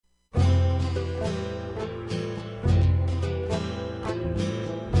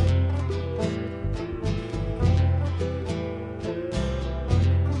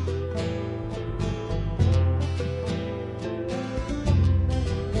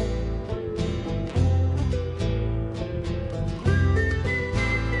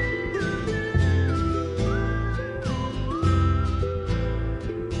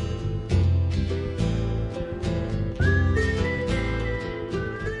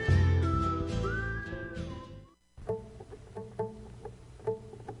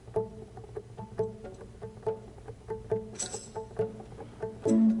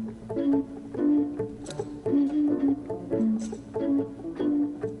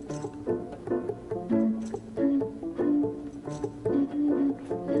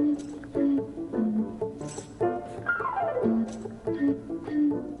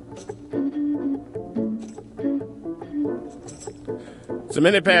It's a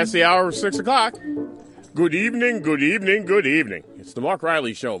minute past the hour of 6 o'clock. Good evening, good evening, good evening. It's the Mark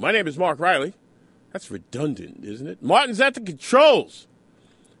Riley Show. My name is Mark Riley. That's redundant, isn't it? Martin's at the controls.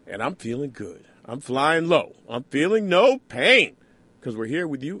 And I'm feeling good. I'm flying low. I'm feeling no pain because we're here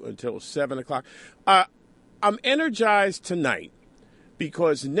with you until 7 o'clock. I'm energized tonight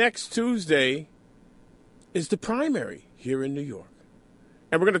because next Tuesday is the primary here in New York.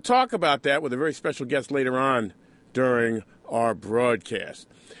 And we're going to talk about that with a very special guest later on during our broadcast.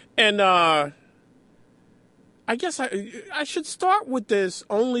 And I guess I should start with this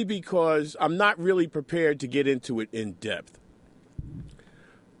only because I'm not really prepared to get into it in depth.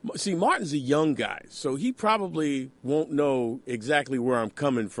 See, Martin's a young guy, so he probably won't know exactly where I'm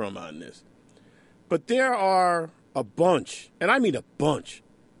coming from on this. But there are a bunch, and I mean a bunch,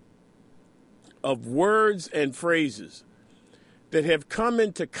 of words and phrases that have come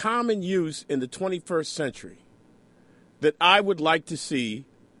into common use in the 21st century that I would like to see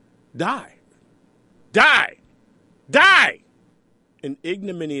die. Die! Die! An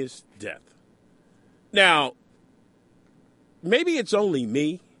ignominious death. Now, maybe it's only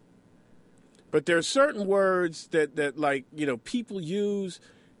me, but there are certain words that like, you know, people use,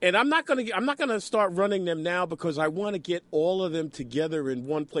 and I'm not gonna start running them now because I want to get all of them together in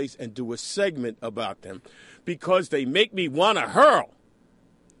one place and do a segment about them because they make me want to hurl.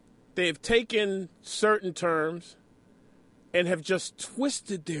 They've taken certain terms and have just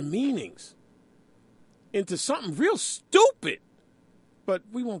twisted their meanings into something real stupid. But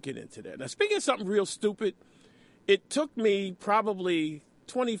we won't get into that. Now, speaking of something real stupid, it took me probably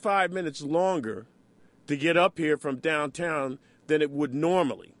 25 minutes longer to get up here from downtown than it would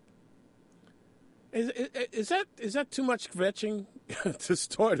normally. Is that too much fetching to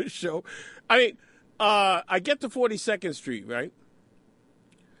start a show? I mean, I get to 42nd Street, right?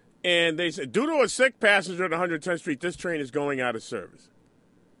 And they said, due to a sick passenger at 110th Street, this train is going out of service.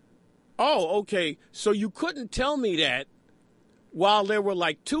 Oh, okay. So you couldn't tell me that while there were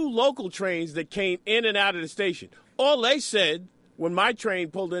like 2 local trains that came in and out of the station. All they said when my train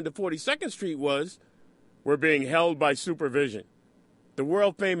pulled into 42nd Street was, we're being held by supervision. The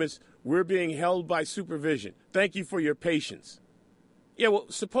world famous, we're being held by supervision. Thank you for your patience. Yeah, well,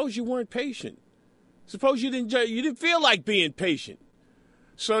 suppose you weren't patient. Suppose you didn't feel like being patient.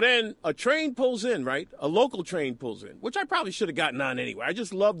 So then a train pulls in, right? A local train pulls in, which I probably should have gotten on anyway. I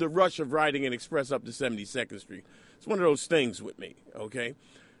just love the rush of riding an express up to 72nd Street. It's one of those things with me, okay?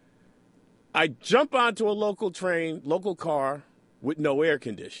 I jump onto a local train, local car with no air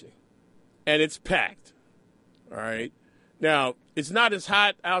conditioning, and it's packed, all right? Now, it's not as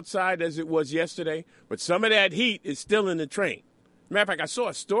hot outside as it was yesterday, but some of that heat is still in the train. Matter of fact, I saw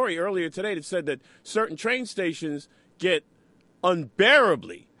a story earlier today that said that certain train stations get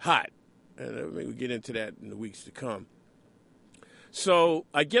unbearably hot. And we'll get into that in the weeks to come. So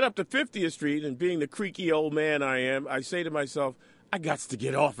I get up to 50th Street, and being the creaky old man I am, I say to myself, I got to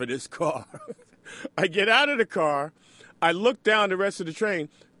get off of this car. I get out of the car. I look down the rest of the train.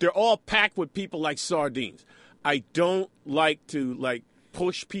 They're all packed with people like sardines. I don't like to, like,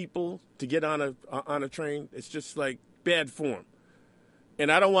 push people to get on a train. It's just, like, bad form.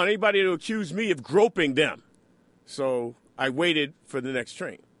 And I don't want anybody to accuse me of groping them. So I waited for the next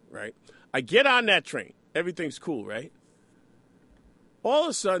train, right? I get on that train. Everything's cool, right? All of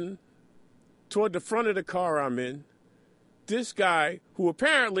a sudden, toward the front of the car I'm in, this guy, who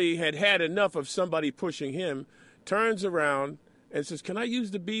apparently had had enough of somebody pushing him, turns around and says, can I use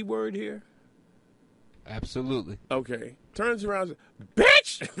the B word here? Absolutely. Okay. Turns around and says,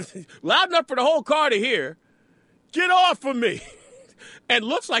 bitch! Loud enough for the whole car to hear. Get off of me! And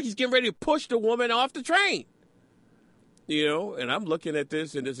looks like he's getting ready to push the woman off the train. You know, and I'm looking at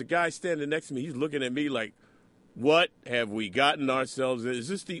this, and there's a guy standing next to me. He's looking at me like, What have we gotten ourselves in? Is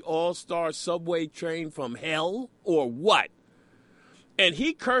this the all-star subway train from hell or what? And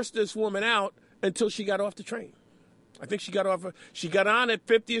he cursed this woman out until she got off the train. I think she got on at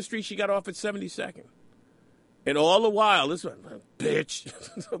 50th Street, she got off at 72nd. And all the while, this one, bitch,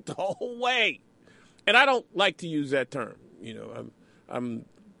 the whole way. And I don't like to use that term.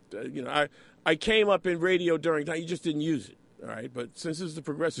 I came up in radio during time. You just didn't use it. All right, but since this is the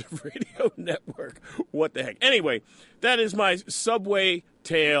Progressive Radio Network, what the heck? Anyway, that is my subway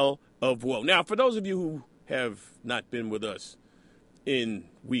tale of woe. Now, for those of you who have not been with us in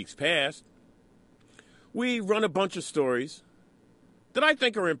weeks past, we run a bunch of stories that I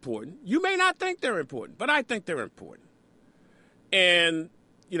think are important. You may not think they're important, but I think they're important. And,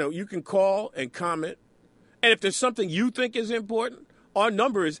 you can call and comment. And if there's something you think is important, our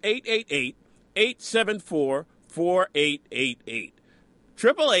number is 888-874-4888.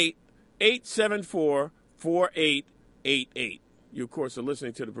 888-874-4888. You, of course, are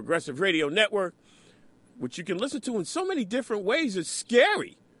listening to the Progressive Radio Network, which you can listen to in so many different ways. It's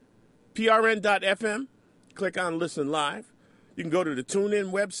scary. PRN.FM. Click on Listen Live. You can go to the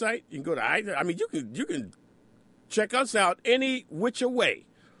TuneIn website. You can go to you can check us out any which way.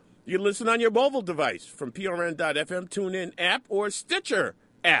 You can listen on your mobile device from PRN.FM, TuneIn app, or Stitcher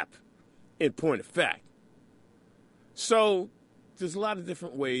app, in point of fact. So there's a lot of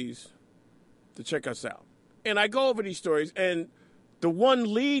different ways to check us out. And I go over these stories, and the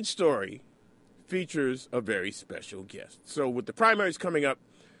one lead story features a very special guest. So with the primaries coming up,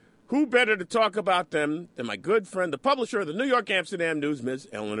 who better to talk about them than my good friend, the publisher of the New York Amsterdam News, Ms.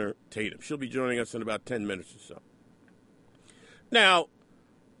 Elinor Tatum. She'll be joining us in about 10 minutes or so. Now,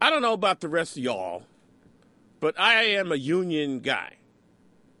 I don't know about the rest of y'all, but I am a union guy.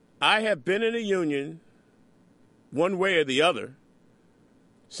 I have been in a union one way or the other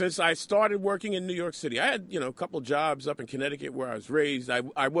since I started working in New York City. I had, a couple jobs up in Connecticut where I was raised.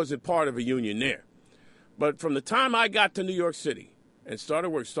 I wasn't part of a union there. But from the time I got to New York City and started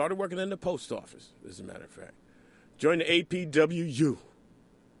working in the post office, as a matter of fact, joined the APWU.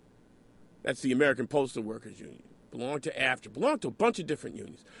 That's the American Postal Workers Union. Belonged to a bunch of different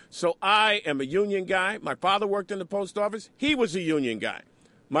unions. So I am a union guy. My father worked in the post office. He was a union guy.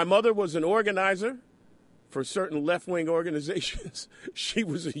 My mother was an organizer for certain left-wing organizations. She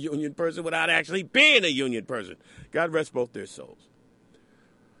was a union person without actually being a union person. God rest both their souls.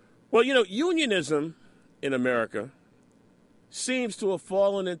 Well, unionism in America seems to have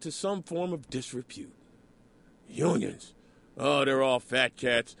fallen into some form of disrepute. Unions. Oh, they're all fat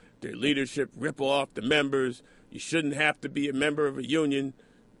cats. Their leadership rip off the members. You shouldn't have to be a member of a union.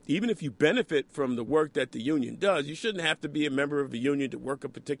 Even if you benefit from the work that the union does, you shouldn't have to be a member of a union to work a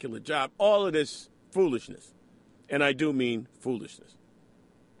particular job. All of this foolishness. And I do mean foolishness.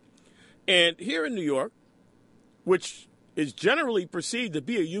 And here in New York, which is generally perceived to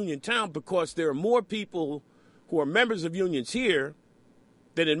be a union town because there are more people who are members of unions here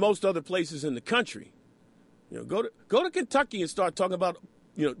than in most other places in the country. Go to Kentucky and start talking about,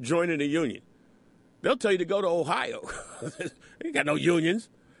 joining a union. They'll tell you to go to Ohio. They ain't got no unions.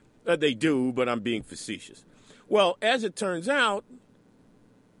 They do, but I'm being facetious. Well, as it turns out,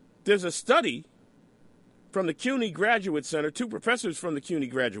 there's a study from the CUNY Graduate Center, two professors from the CUNY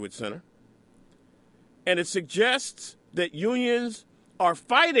Graduate Center, and it suggests that unions are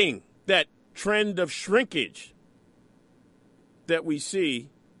fighting that trend of shrinkage that we see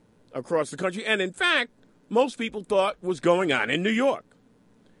across the country, and in fact, most people thought was going on in New York.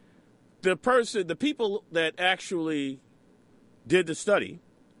 The people that actually did the study,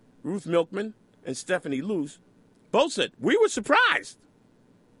 Ruth Milkman and Stephanie Luce, both said, we were surprised.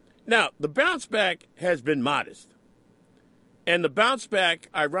 Now, the bounce back has been modest. And the bounce back,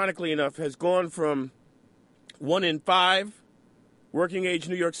 ironically enough, has gone from 1 in 5 working age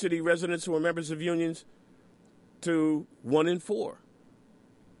New York City residents who are members of unions to 1 in 4.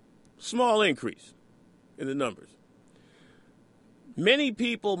 Small increase in the numbers. Many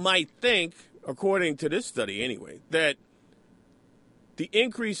people might think, according to this study anyway, that the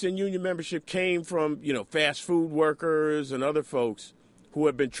increase in union membership came from, fast food workers and other folks who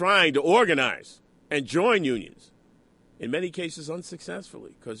have been trying to organize and join unions, in many cases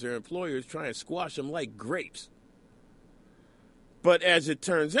unsuccessfully, because their employers try and squash them like grapes. But as it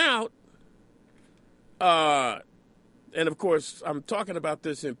turns out, and of course, I'm talking about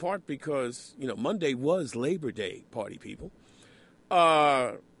this in part because, Monday was Labor Day, party people.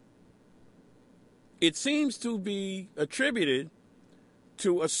 It seems to be attributed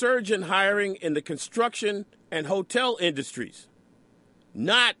to a surge in hiring in the construction and hotel industries,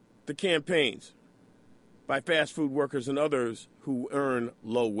 not the campaigns by fast food workers and others who earn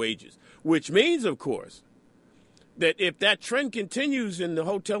low wages, which means, of course, that if that trend continues in the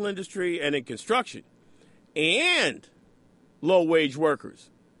hotel industry and in construction, and low-wage workers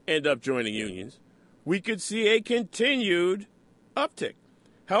end up joining unions, we could see a continued uptick.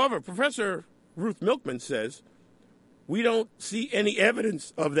 However, Professor Ruth Milkman says we don't see any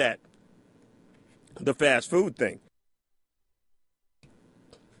evidence of that, the fast food thing.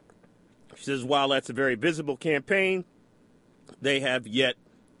 She says while that's a very visible campaign, they have yet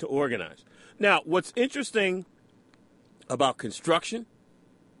to organize. Now, what's interesting about construction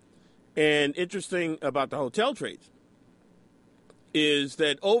and interesting about the hotel trades is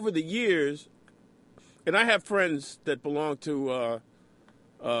that over the years, and I have friends that belong to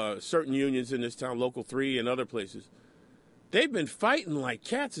certain unions in this town, Local 3 and other places, they've been fighting like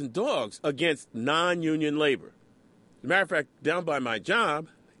cats and dogs against non-union labor. As a matter of fact, down by my job,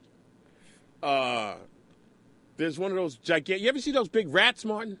 there's one of those gigantic, you ever see those big rats,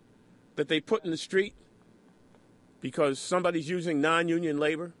 Martin, that they put in the street because somebody's using non-union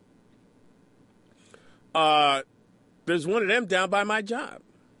labor? There's one of them down by my job.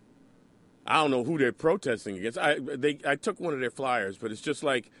 I don't know who they're protesting against. I took one of their flyers, but it's just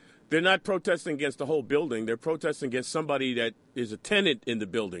like they're not protesting against the whole building. They're protesting against somebody that is a tenant in the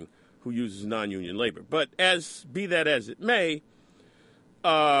building who uses non-union labor. But be that as it may,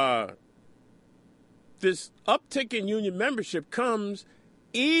 this uptick in union membership comes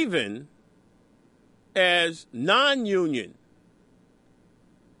even as non-union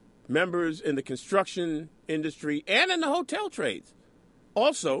members in the construction industry and in the hotel trades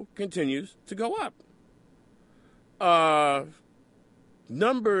also continues to go up.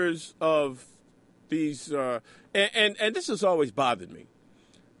 Numbers of these, and this has always bothered me,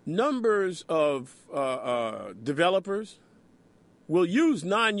 numbers of developers will use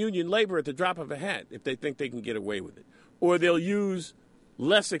non-union labor at the drop of a hat if they think they can get away with it. Or they'll use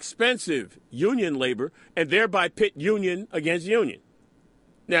less expensive union labor and thereby pit union against union.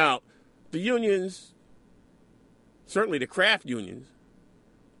 Now, the unions, certainly the craft unions,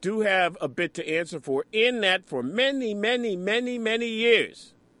 do have a bit to answer for in that for many, many, many, many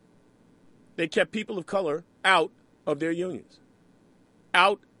years, they kept people of color out of their unions.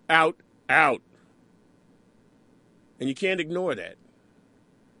 Out, out, out. And you can't ignore that.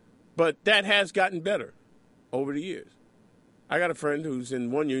 But that has gotten better over the years. I got a friend who's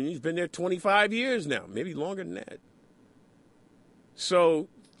in one union. He's been there 25 years now, maybe longer than that. So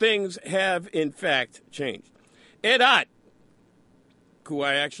things have, in fact, changed. Ed Ott, who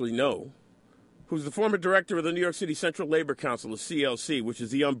I actually know, who's the former director of the New York City Central Labor Council, the CLC, which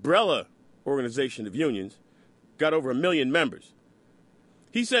is the umbrella organization of unions, got over 1 million members.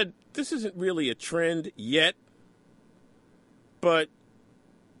 He said, this isn't really a trend yet, but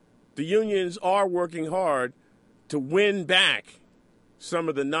the unions are working hard to win back some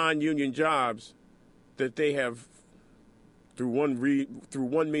of the non-union jobs that they have, through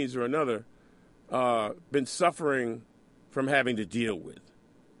one means or another, been suffering from having to deal with.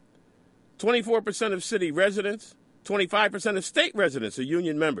 24% of city residents, 25% of state residents are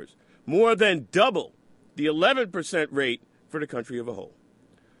union members, more than double the 11% rate for the country as a whole.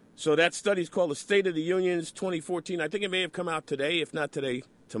 So that study is called The State of the Unions 2014. I think it may have come out today, if not today,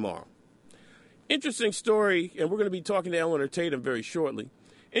 tomorrow. Interesting story, and we're going to be talking to Elinor Tatum very shortly.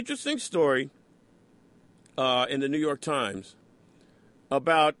 Interesting story in the New York Times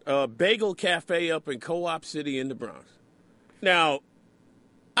about a bagel cafe up in Co-op City in the Bronx. Now,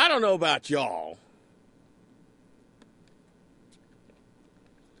 I don't know about y'all,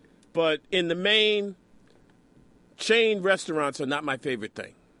 but in the main, chain restaurants are not my favorite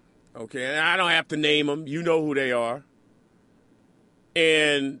thing. Okay, and I don't have to name them. You know who they are.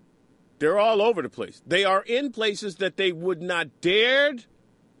 And they're all over the place. They are in places that they would not dared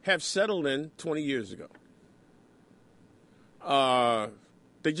have settled in 20 years ago.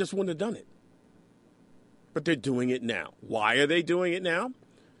 They just wouldn't have done it. But they're doing it now. Why are they doing it now?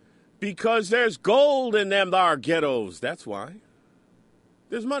 Because there's gold in them thar ghettos. That's why.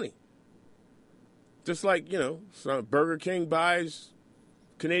 There's money. Just like, so Burger King buys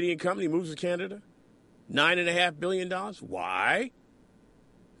Canadian company, moves to Canada. $9.5 billion. Why?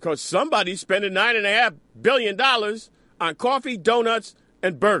 Because somebody's spending $9.5 billion on coffee, donuts,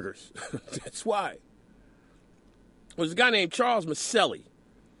 and burgers. That's why. There's a guy named Charles Maselli,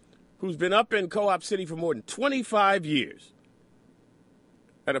 who's been up in Co-op City for more than 25 years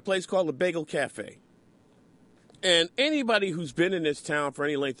at a place called the Bagel Cafe. And anybody who's been in this town for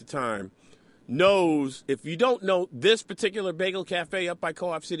any length of time knows, if you don't know this particular Bagel Cafe up by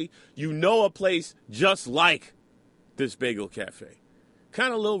Co-op City, you know a place just like this Bagel Cafe.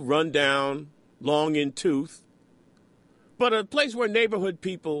 Kind of a little rundown, long in tooth, but a place where neighborhood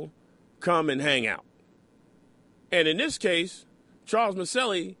people come and hang out. And in this case, Charles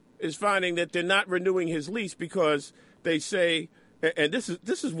Maselli is finding that they're not renewing his lease because they say, and this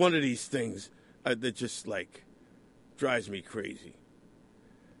is one of these things that just like drives me crazy.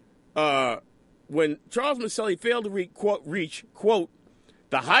 When Charles Maselli failed to reach, quote,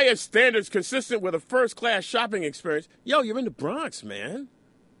 the highest standards consistent with a first-class shopping experience. Yo, you're in the Bronx, man.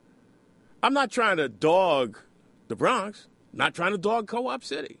 I'm not trying to dog the Bronx. Not trying to dog Co-op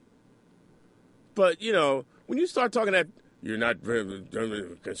City. But, you know, when you start talking that you're not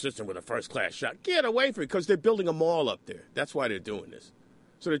consistent with a first-class shop, get away from it because they're building a mall up there. That's why they're doing this.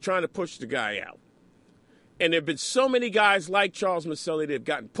 So they're trying to push the guy out. And there have been so many guys like Charles Maselli that have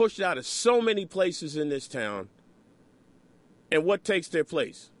gotten pushed out of so many places in this town. And what takes their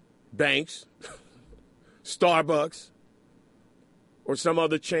place? Banks, Starbucks, or some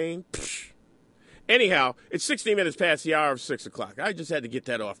other chain? Psh. Anyhow, it's 16 minutes past the hour of 6 o'clock. I just had to get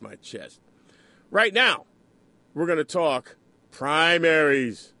that off my chest. Right now, we're going to talk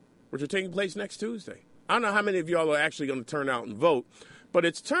primaries, which are taking place next Tuesday. I don't know how many of y'all are actually going to turn out and vote, but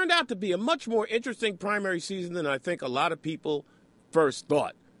it's turned out to be a much more interesting primary season than I think a lot of people first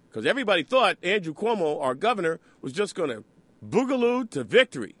thought. Because everybody thought Andrew Cuomo, our governor, was just going to boogaloo to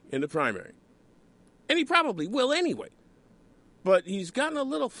victory in the primary. And he probably will anyway. But he's gotten a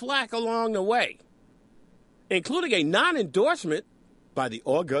little flack along the way, including a non-endorsement by the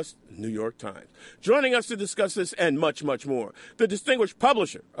august New York Times. Joining us to discuss this and much, much more, the distinguished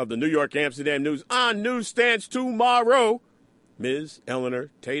publisher of the New York Amsterdam News on newsstands tomorrow, Ms.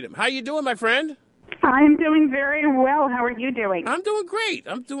 Elinor Tatum. How you doing, my friend? I'm doing very well. How are you doing? I'm doing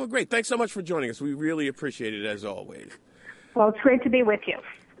great. Thanks so much for joining us. We really appreciate it, as always. Well, it's great to be with you.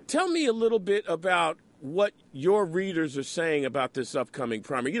 Tell me a little bit about what your readers are saying about this upcoming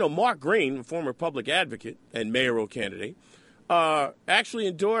primary. You know, Mark Green, a former public advocate and mayoral candidate, actually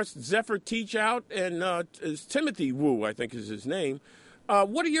endorsed Zephyr Teachout and Timothy Wu, I think is his name.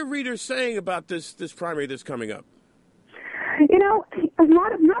 What are your readers saying about this primary that's coming up? You know,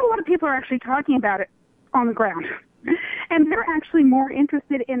 not a lot of people are actually talking about it on the ground. And they're actually more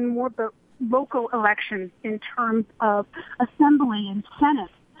interested in more of the local elections in terms of assembly and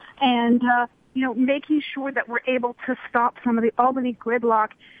senate and, making sure that we're able to stop some of the Albany gridlock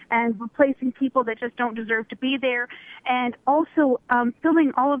and replacing people that just don't deserve to be there, and also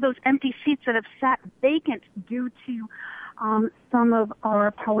filling all of those empty seats that have sat vacant due to some of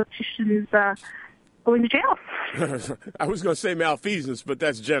our politicians going to jail. I was going to say malfeasance, but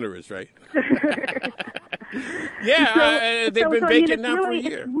that's generous, right? Yeah, they've been vacant now for a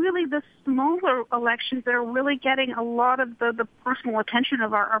year. It's really the smaller elections that are really getting a lot of the personal attention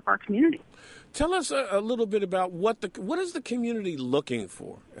of our community. Tell us a little bit about what is the community looking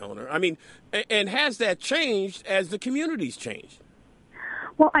for, Elinor? I mean, and has that changed as the community's changed?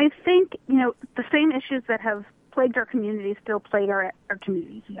 Well, I think, the same issues that have plagued our community still plague our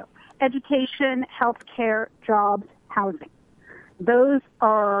communities. Education, health care, jobs, housing. Those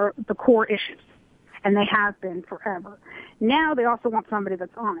are the core issues, and they have been forever. Now they also want somebody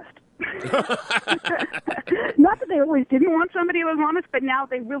that's honest. Not that they always didn't want somebody who was honest, but now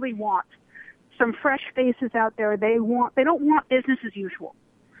they really want some fresh faces out there. They don't want business as usual.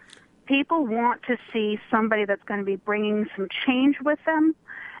 People want to see somebody that's going to be bringing some change with them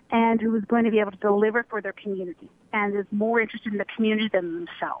and who is going to be able to deliver for their community and is more interested in the community than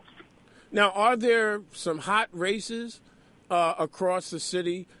themselves. Now, are there some hot races across the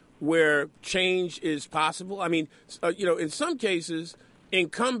city where change is possible? I mean, in some cases,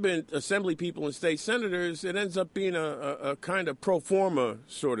 incumbent assembly people and state senators, it ends up being a kind of pro forma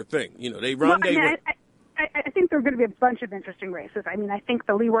sort of thing. They run. I think there are going to be a bunch of interesting races. I mean, I think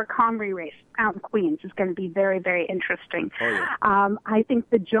the Leroy Comrie race out in Queens is going to be very, very interesting. Oh, yeah. I think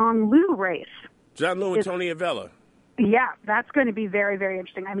the John Liu race. John Liu and Tony Avella. Yeah, that's going to be very, very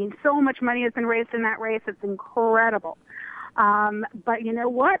interesting. I mean, so much money has been raised in that race. It's incredible. But you know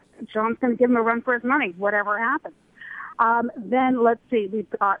what? John's going to give him a run for his money, whatever happens. Then let's see. We've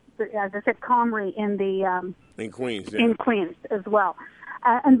got, as I said, Comrie in Queens, yeah. In Queens as well.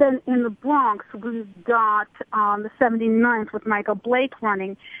 And then in the Bronx, we've got the 79th with Michael Blake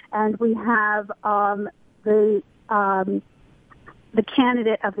running, and we have the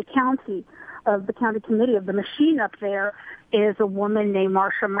candidate of the county committee of the machine up there is a woman named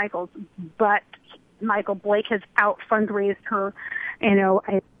Marsha Michaels, but Michael Blake has out-fundraised her,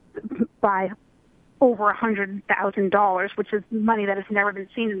 by over $100,000, which is money that has never been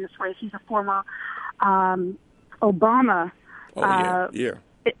seen in this race. He's a former Obama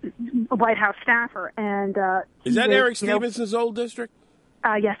White House staffer. And is that Eric Stevenson's old district?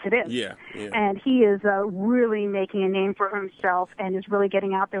 Yes, it is. Yeah, yeah. And he is really making a name for himself and is really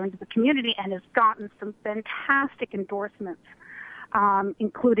getting out there into the community and has gotten some fantastic endorsements,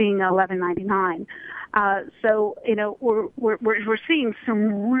 including 1199. So, we're seeing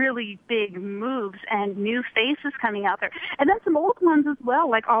some really big moves and new faces coming out there. And then some old ones as well,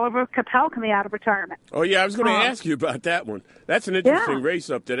 like Oliver Capel coming out of retirement. Oh, yeah, I was going to ask you about that one. That's an interesting race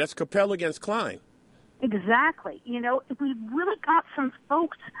up there. That's Capel against Klein. Exactly. We've really got some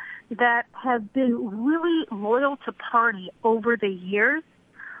folks that have been really loyal to party over the years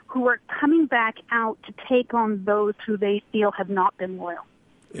who are coming back out to take on those who they feel have not been loyal.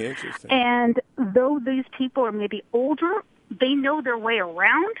 Interesting. And though these people are maybe older, they know their way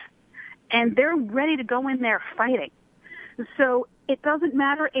around, and they're ready to go in there fighting. So it doesn't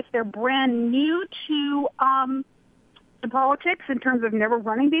matter if they're brand new to politics in terms of never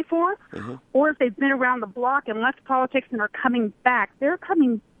running before, or if they've been around the block and left politics and are coming back. They're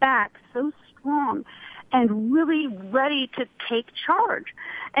coming back so strong and really ready to take charge.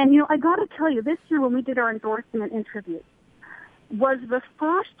 And, I got to tell you, this year when we did our endorsement interview was the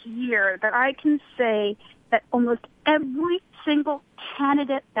first year that I can say that almost every single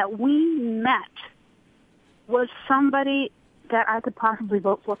candidate that we met was somebody that I could possibly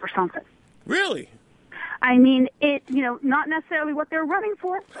vote for something. Really? I mean, not necessarily what they're running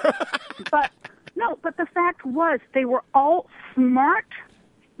for, but the fact was they were all smart,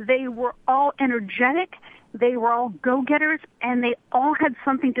 they were all energetic, they were all go-getters, and they all had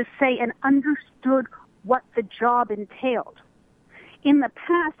something to say and understood what the job entailed. In the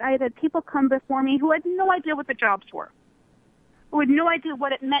past, I had people come before me who had no idea what the jobs were, who had no idea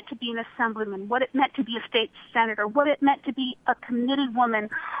what it meant to be an assemblyman, what it meant to be a state senator, what it meant to be a committee woman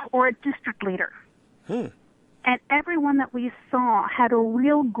or a district leader. And everyone that we saw had a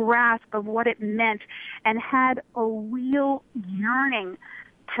real grasp of what it meant and had a real yearning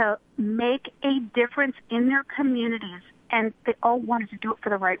to make a difference in their communities, and they all wanted to do it for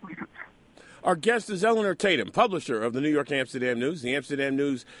the right reasons. Our guest is Elinor Tatum, publisher of the New York Amsterdam News. The Amsterdam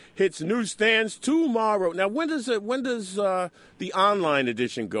News hits newsstands tomorrow. Now, when does the online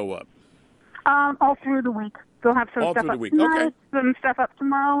edition go up? All through the week. They'll have some all stuff through the up week. tonight, Okay. some stuff up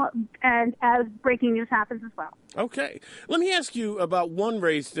tomorrow, and as breaking news happens as well. Okay. Let me ask you about one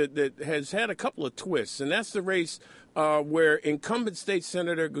race that has had a couple of twists, and that's the race where incumbent state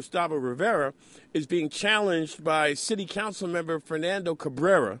senator Gustavo Rivera is being challenged by city council member Fernando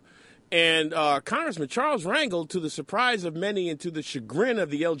Cabrera. And Congressman Charles Rangel, to the surprise of many and to the chagrin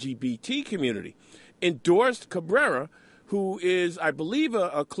of the LGBT community, endorsed Cabrera, who is, I believe,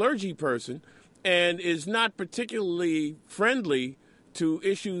 a clergy person and is not particularly friendly to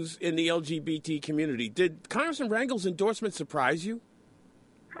issues in the LGBT community. Did Congressman Rangel's endorsement surprise you?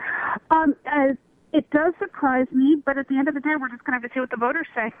 It does surprise me, but at the end of the day, we're just going to have to see what the voters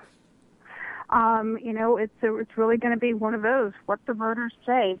say. It's really going to be one of those, what the voters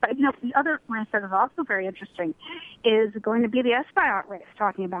say. But, the other race that is also very interesting is going to be the Espaillat race,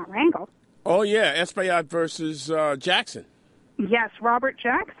 talking about Rangel. Oh, yeah, Espaillat versus Jackson. Yes, Robert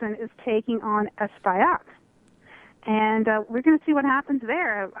Jackson is taking on Espaillat. And we're going to see what happens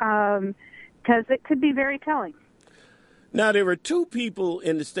there, because it could be very telling. Now, there were two people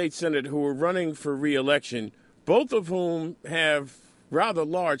in the state senate who were running for re-election, both of whom have rather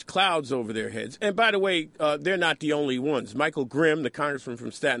large clouds over their heads. And by the way, they're not the only ones. Michael Grimm, the congressman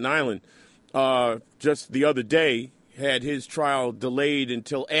from Staten Island, just the other day had his trial delayed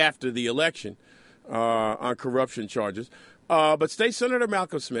until after the election on corruption charges. But State Senator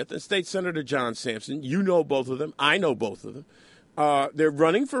Malcolm Smith and State Senator John Sampson, you know both of them, I know both of them, they're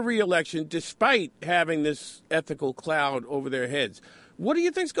running for re-election despite having this ethical cloud over their heads. What do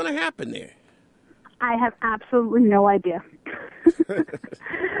you think is going to happen there? I have absolutely no idea.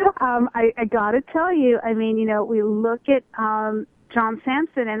 I got to tell you, we look at John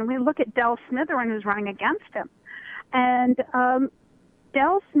Sampson and we look at Del Smitherin, who's running against him. And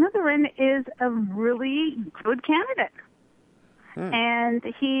Del Smitherin is a really good candidate. And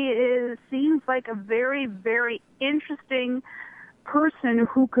he seems like a very, very interesting person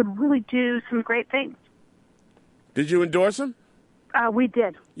who could really do some great things. Did you endorse him? We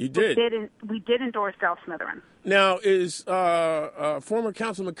did. You did? We did endorse Del Smitherin. Now, is former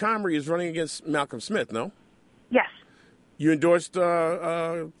Councilman Comrie is running against Malcolm Smith, no? Yes. You endorsed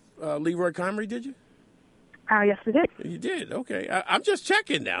Leroy Comrie, did you? Yes, we did. You did? Okay. I'm just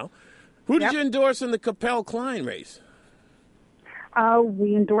checking now. Who did you endorse in the Capel-Klein race?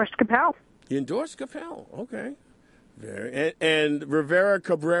 We endorsed Capel. You endorsed Capel. Okay. And Rivera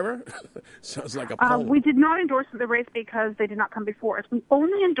Cabrera? Sounds like a poem. We did not endorse the race because they did not come before us. We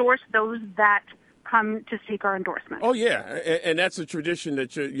only endorsed those that come to seek our endorsement. Oh yeah, and that's a tradition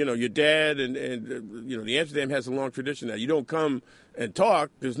that your dad and the Amsterdam has a long tradition that you don't come and talk.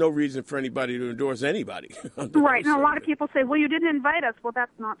 There's no reason for anybody to endorse anybody. Right, and a lot of people say, well, you didn't invite us. Well,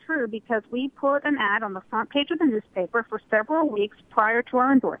 that's not true, because we put an ad on the front page of the newspaper for several weeks prior to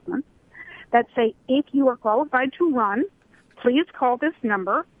our endorsement that say, if you are qualified to run, please call this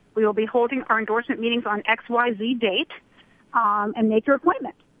number. We will be holding our endorsement meetings on XYZ date, and make your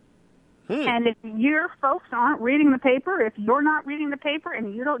appointment. And if your folks aren't reading the paper, if you're not reading the paper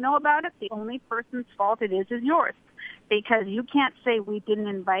and you don't know about it, the only person's fault it is yours. Because you can't say we didn't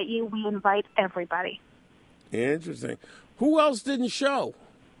invite you. We invite everybody. Interesting. Who else didn't show?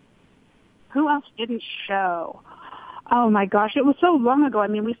 Who else didn't show? Oh, my gosh. It was so long ago. I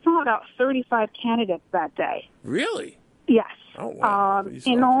mean, we saw about 35 candidates that day. Really? Yes. Oh, wow.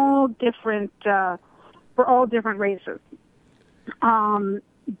 In all different, for all different races.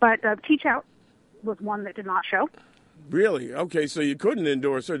 But Teach Out was one that did not show. Really? Okay, so you couldn't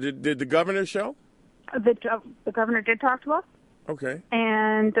endorse her. Did the governor show? The governor did talk to us. Okay.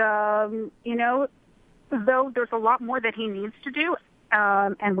 And, though there's a lot more that he needs to do,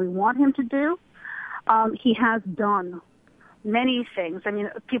 and we want him to do, he has done many things. I mean,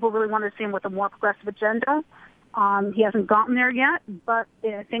 people really want to see him with a more progressive agenda. He hasn't gotten there yet, but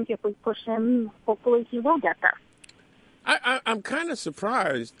I think if we push him, hopefully he will get there. I'm kind of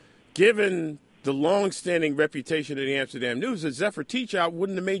surprised, given the long-standing reputation of the Amsterdam News, that Zephyr Teachout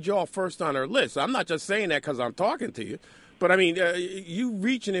wouldn't have made you all first on her list. I'm not just saying that because I'm talking to you, but I mean, you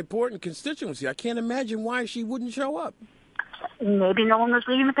reach an important constituency. I can't imagine why she wouldn't show up. Maybe no one was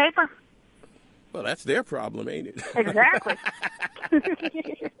reading the paper. Well, that's their problem, ain't it? Exactly.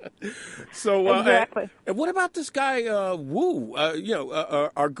 So, exactly. And what about this guy, Wu?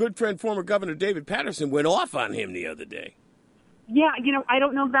 Our good friend, former Governor David Patterson, went off on him the other day. Yeah, I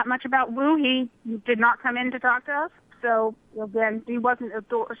don't know that much about Wu. He did not come in to talk to us. So, again, he wasn't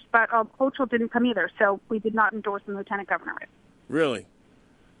endorsed, but Hochul didn't come either. So we did not endorse the lieutenant governor. Really?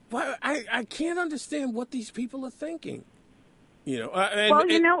 Well, I can't understand what these people are thinking. A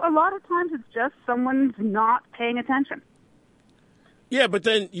lot of times it's just someone's not paying attention. Yeah, but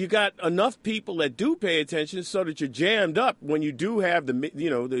then you got enough people that do pay attention so that you're jammed up when you do have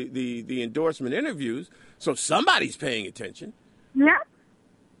the endorsement interviews. So somebody's paying attention. Yeah.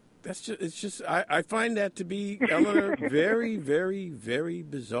 I find that to be, Eleanor, very, very, very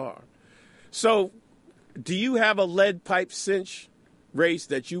bizarre. So do you have a lead pipe cinch race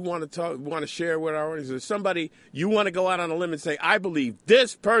that you want to share with our audience? Is there somebody you want to go out on a limb and say, I believe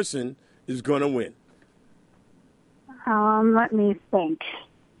this person is going to win? Let me think.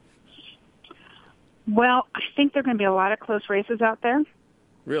 Well, I think there are going to be a lot of close races out there.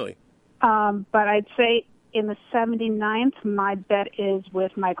 Really? But I'd say in the 79th, my bet is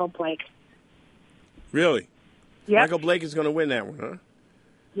with Michael Blake. Really? Yep. Michael Blake is going to win that one, huh?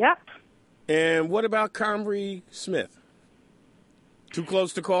 Yep. And what about Comrie Smith? Too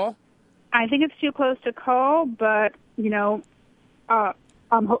close to call? I think it's too close to call, but,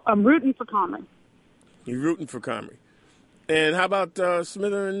 I'm rooting for Comrie. You're rooting for Comrie. And how about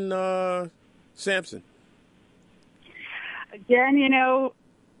Smither and Sampson? Again,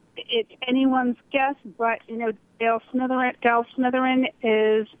 it's anyone's guess, but, Dale Smitherin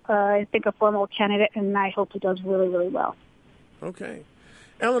is, I think, a formal candidate, and I hope he does really, really well. Okay.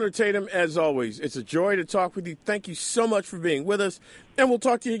 Elinor Tatum, as always, it's a joy to talk with you. Thank you so much for being with us, and we'll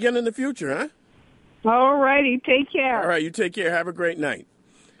talk to you again in the future, huh? All righty. Take care. All right. You take care. Have a great night.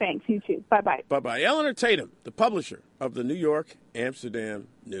 Thanks. You too. Bye-bye. Bye-bye. Elinor Tatum, the publisher of the New York Amsterdam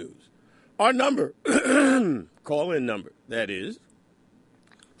News. Our number, call-in number, that is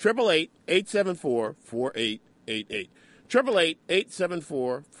 888-874-4888.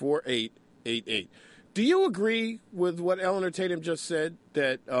 888-874-4888. Do you agree with what Elinor Tatum just said,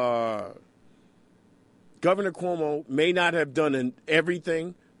 that Governor Cuomo may not have done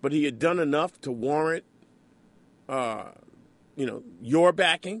everything, but he had done enough to warrant, your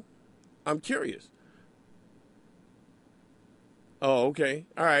backing? I'm curious. Oh, okay.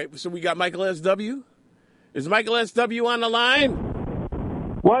 All right. So we got Michael S.W. Is Michael S.W. on the line?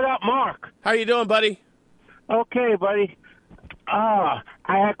 What up, Mark? How you doing, buddy? Okay, buddy. I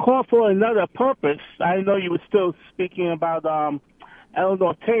had called for another purpose. I know you were still speaking about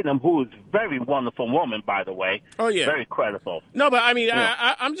Elinor Tatum, who is a very wonderful woman, by the way. Oh, yeah. Very credible. No, but I mean,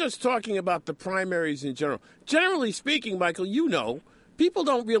 yeah. I'm just talking about the primaries in general. Generally speaking, Michael, people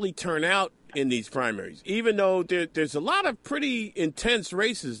don't really turn out in these primaries, even though there's a lot of pretty intense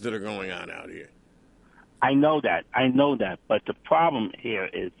races that are going on out here. I know that. But the problem here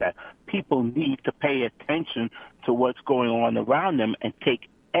is that people need to pay attention to what's going on around them and take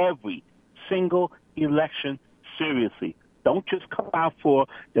every single election seriously. Don't just come out for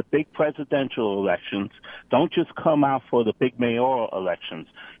the big presidential elections. Don't just come out for the big mayoral elections.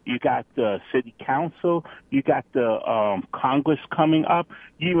 You got the city council. You got the Congress coming up.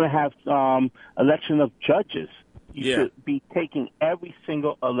 You even have election of judges. You should be taking every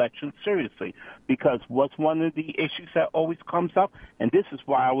single election seriously, because what's one of the issues that always comes up, and this is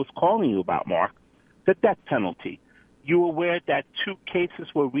why I was calling you about, Mark, the death penalty. You aware that 2 cases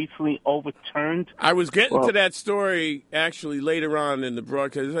were recently overturned? I was getting to that story actually later on in the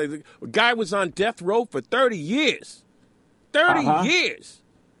broadcast. A guy was on death row for 30 years. 30 years.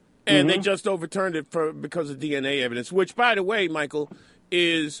 And they just overturned it because of DNA evidence, which, by the way, Michael,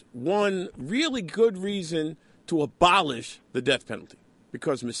 is one really good reason to abolish the death penalty,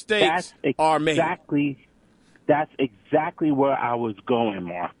 because mistakes are made. That's exactly where I was going,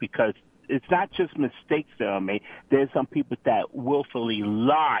 Mark, because it's not just mistakes that are made. There's some people that willfully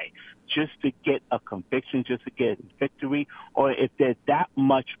lie just to get a conviction, just to get victory, or if they're that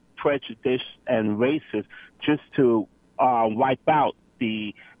much prejudiced and racist, just to wipe out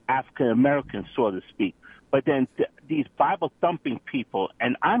the African Americans, so to speak. But then these Bible-thumping people,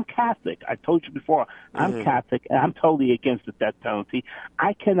 and I'm Catholic. I told you before, I'm Catholic, and I'm totally against the death penalty.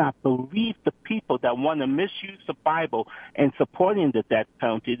 I cannot believe the people that want to misuse the Bible and supporting the death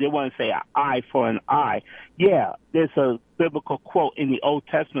penalty. They want to say an eye for an eye. Yeah, there's a biblical quote in the Old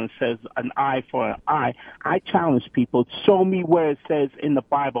Testament that says an eye for an eye. I challenge people, show me where it says in the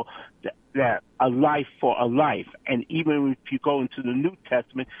Bible that a life for a life. And even if you go into the New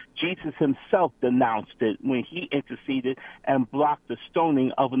Testament, Jesus himself denounced it when he interceded and blocked the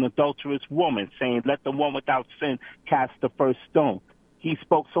stoning of an adulterous woman, saying, let the one without sin cast the first stone. He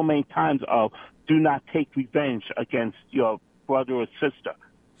spoke so many times of, do not take revenge against your brother or sister.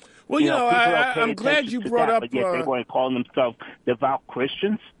 Well, I'm glad you brought up... But yet they're going to call themselves devout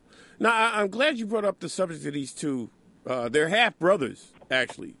Christians. Now, I'm glad you brought up the subject of these two. They're half-brothers,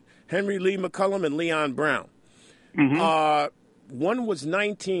 actually. Henry Lee McCullum and Leon Brown. One was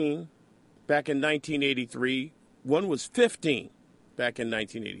 19 back in 1983. One was 15 back in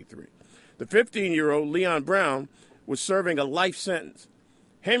 1983. The 15-year-old, Leon Brown, was serving a life sentence.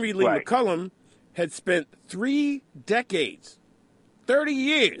 Henry Lee McCullum had spent 3 decades, 30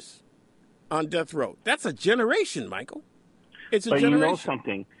 years, on death row. That's a generation, Michael. It's a generation. But you know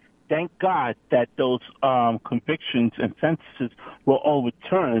something? Thank God that those convictions and sentences were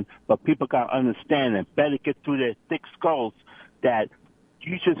overturned, but people got to understand and better get through their thick skulls that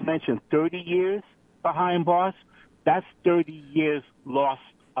you just mentioned 30 years behind bars. That's 30 years lost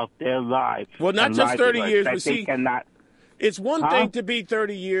of their lives. Well, not just 30 years, but see, cannot, it's one thing to be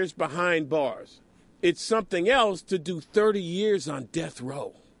 30 years behind bars. It's something else to do 30 years on death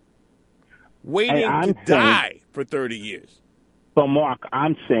row, waiting to die for 30 years. But, Mark,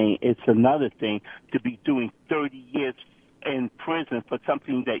 I'm saying it's another thing to be doing 30 years in prison for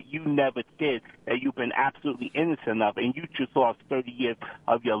something that you never did, that you've been absolutely innocent of, and you just lost 30 years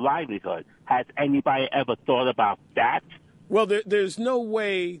of your livelihood. Has anybody ever thought about that? Well, there's no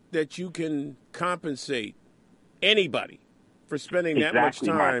way that you can compensate anybody for spending that much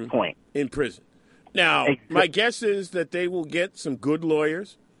time in prison. Now, my guess is that they will get some good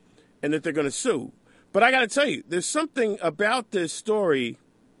lawyers and that they're going to sue. But I got to tell you, there's something about this story,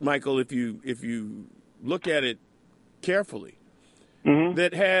 Michael, if you look at it carefully,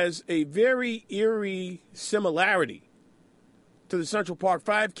 that has a very eerie similarity to the Central Park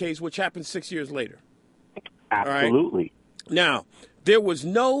 5 case, which happened 6 years later. Absolutely. Right? Now, there was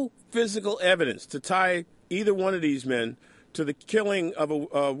no physical evidence to tie either one of these men to the killing of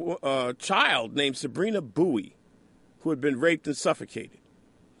a child named Sabrina Bowie, who had been raped and suffocated.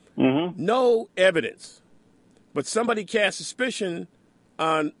 No evidence, but somebody cast suspicion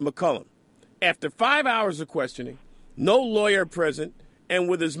on McCullum. After 5 hours of questioning, no lawyer present, and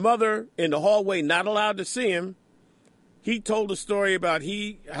with his mother in the hallway not allowed to see him, he told a story about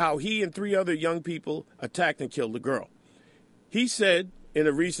how he and 3 other young people attacked and killed the girl. He said in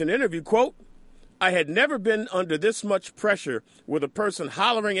a recent interview, quote, I had never been under this much pressure with a person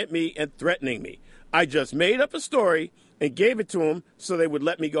hollering at me and threatening me. I just made up a story and gave it to them so they would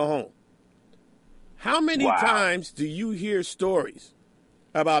let me go home. How many times do you hear stories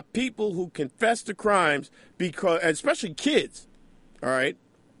about people who confess to crimes because, especially kids, all right,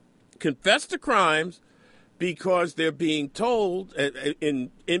 confess to crimes because they're being told, in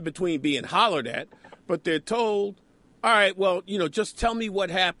between being hollered at, but they're told, all right, well, just tell me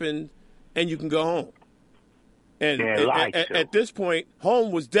what happened and you can go home. And at this point,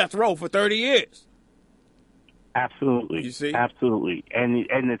 home was death row for 30 years. Absolutely. You see? Absolutely. And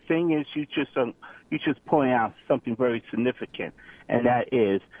the thing is, you just point out something very significant, and that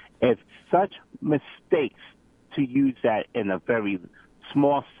is, if such mistakes, to use that in a very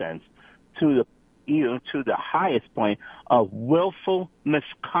small sense, to the highest point of willful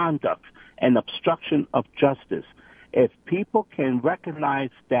misconduct and obstruction of justice, if people can recognize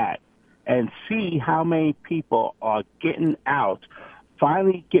that and see how many people are getting out,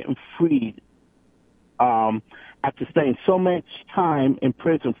 finally getting freed, after spending so much time in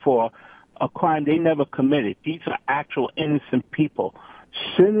prison for a crime they never committed. These are actual innocent people.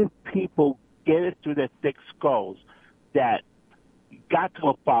 Shouldn't people get it through their thick skulls that you got to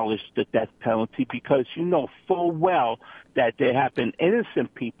abolish the death penalty, because you know full well that there have been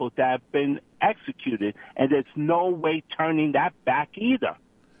innocent people that have been executed, and there's no way turning that back either.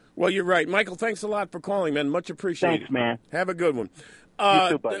 Well, you're right. Michael, thanks a lot for calling, man. Much appreciated. Thanks, man. Have a good one. You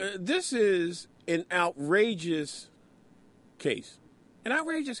too, buddy. This is an outrageous case. An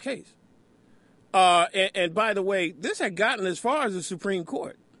outrageous case. And by the way, this had gotten as far as the Supreme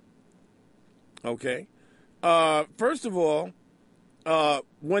Court. Okay. First of all,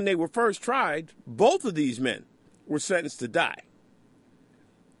 when they were first tried, both of these men were sentenced to die.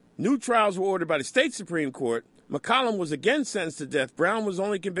 New trials were ordered by the state Supreme Court. McCollum was again sentenced to death. Brown was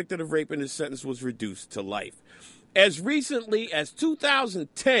only convicted of rape, and his sentence was reduced to life. As recently as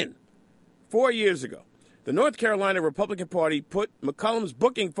 2010, 4 years ago, the North Carolina Republican Party put McCollum's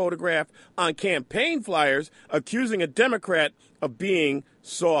booking photograph on campaign flyers, accusing a Democrat of being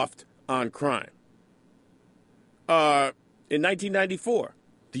soft on crime. In 1994,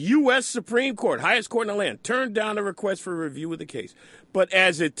 the U.S. Supreme Court, highest court in the land, turned down a request for review of the case. But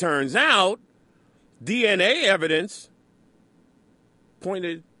as it turns out, DNA evidence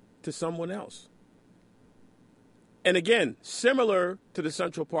pointed to someone else. And again, similar to the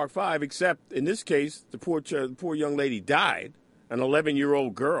Central Park Five, except in this case, the poor young lady died, an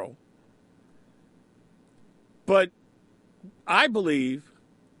 11-year-old girl. But I believe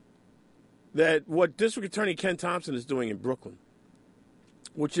that what District Attorney Ken Thompson is doing in Brooklyn,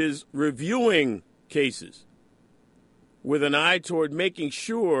 which is reviewing cases with an eye toward making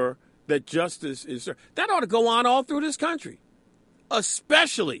sure that justice is served, that ought to go on all through this country,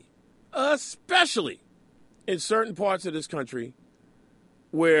 especially in certain parts of this country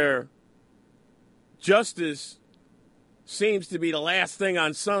where justice seems to be the last thing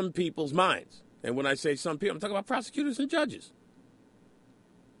on some people's minds. And when I say some people, I'm talking about prosecutors and judges.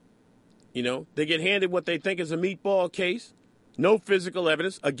 You know, they get handed what they think is a meatball case, no physical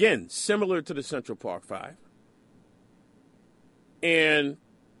evidence, again, similar to the Central Park Five. And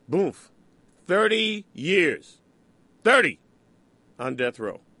boom, 30 years, 30 on death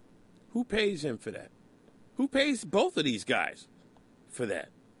row. Who pays him for that? Who pays both of these guys for that?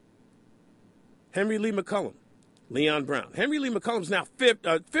 Henry Lee McCollum, Leon Brown. Henry Lee McCollum's now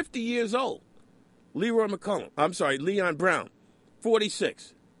 50 years old. Leon Brown,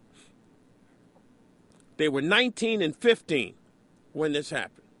 46. They were 19 and 15 when this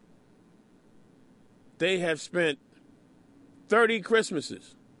happened. They have spent 30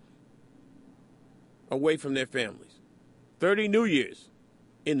 Christmases away from their families, 30 New Years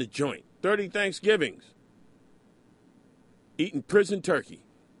in the joint, 30 Thanksgivings eating prison turkey,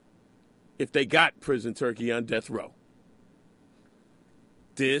 if they got prison turkey on death row.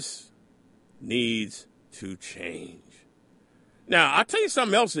 This needs to change. Now, I'll tell you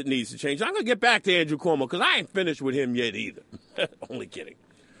something else that needs to change. I'm going to get back to Andrew Cuomo because I ain't finished with him yet either. Only kidding.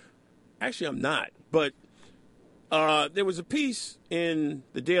 Actually, I'm not. But there was a piece in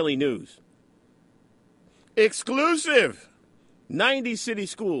the Daily News. Exclusive. 90 city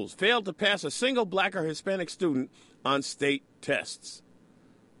schools failed to pass a single black or Hispanic student on state tests.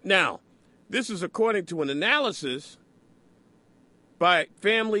 Now, this is according to an analysis by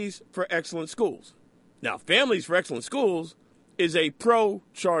Families for Excellent Schools. Now, Families for Excellent Schools is a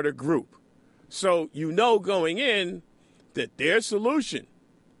pro-charter group. So you know going in that their solution,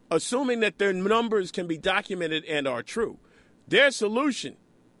 assuming that their numbers can be documented and are true, their solution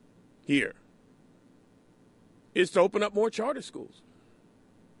here is to open up more charter schools.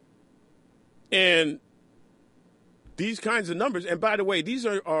 And these kinds of numbers, and by the way, these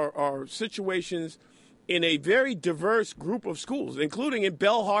are situations in a very diverse group of schools, including in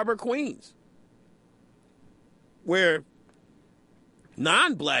Bell Harbor, Queens, where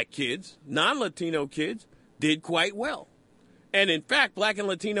non-black kids, non-Latino kids did quite well. And in fact, black and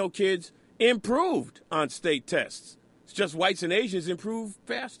Latino kids improved on state tests. It's just whites and Asians improved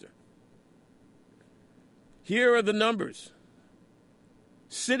faster. Here are the numbers.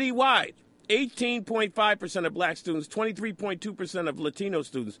 Citywide, 18.5% of black students, 23.2% of Latino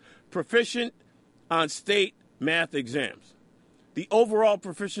students proficient on state math exams. The overall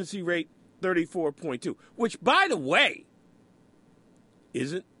proficiency rate, 34.2, which, by the way,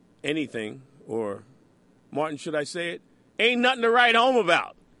 isn't anything, or, Martin, should I say it? Ain't nothing to write home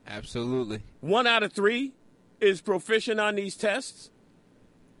about. Absolutely. 1 out of 3 is proficient on these tests.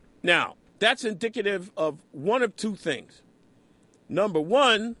 Now, that's indicative of one of two things. Number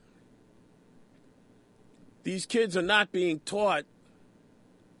one, these kids are not being taught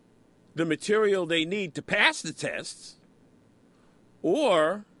the material they need to pass the tests,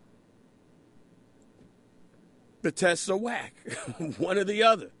 or the tests are whack. One or the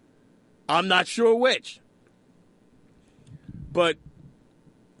other. I'm not sure which. But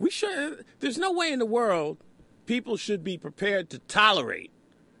there's no way in the world people should be prepared to tolerate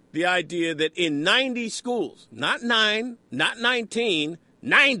the idea that in 90 schools, not 9, not 19,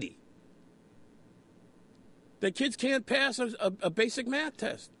 90, that kids can't pass a basic math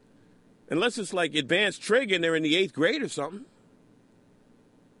test. Unless it's like advanced trig and they're in the 8th grade or something.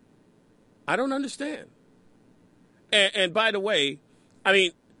 I don't understand. And by the way, I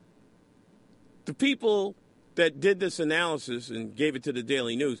mean, the people that did this analysis and gave it to the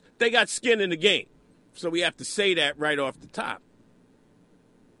Daily News, they got skin in the game. So we have to say that right off the top.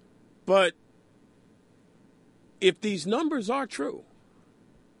 But if these numbers are true,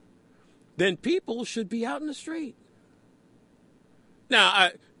 then people should be out in the street. Now,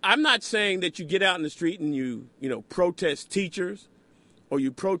 I'm not saying that you get out in the street and you protest teachers or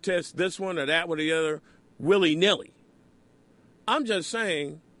you protest this one or that one or the other willy-nilly. I'm just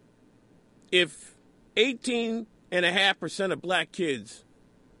saying if 18.5% of black kids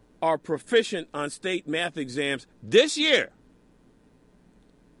are proficient on state math exams this year,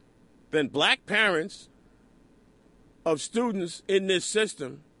 then black parents of students in this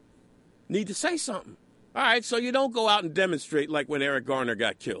system need to say something. All right, so you don't go out and demonstrate like when Eric Garner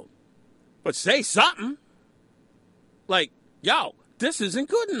got killed. But say something. Like, yo, this isn't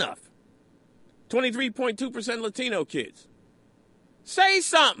good enough. 23.2% Latino kids. Say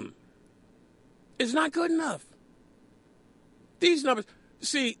something. It's not good enough. These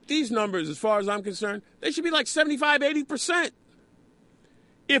numbers, as far as I'm concerned, they should be like 75, 80%.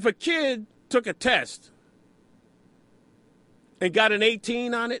 If a kid took a test and got an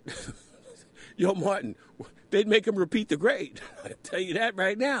 18 on it, yo, Martin, they'd make him repeat the grade. I tell you that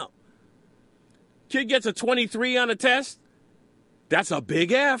right now. Kid gets a 23 on a test, that's a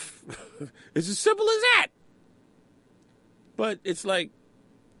big F. It's as simple as that. But it's like,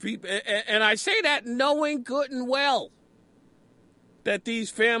 and I say that knowing good and well that these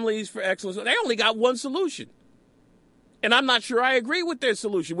families for excellence, they only got one solution. And I'm not sure I agree with their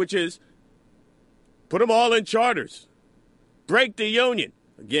solution, which is put them all in charters. Break the union.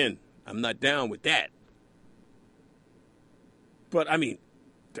 Again, I'm not down with that. But, I mean,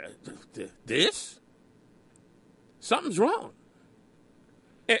 this? Something's wrong.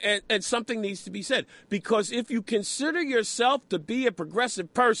 And something needs to be said. Because if you consider yourself to be a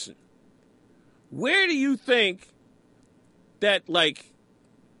progressive person, where do you think that, like,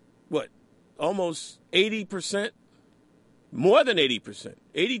 almost 80%? More than 80%,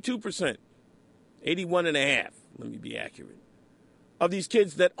 82%, 81.5%, let me be accurate, of these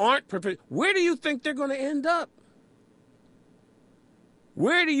kids that aren't prepared, where do you think they're going to end up?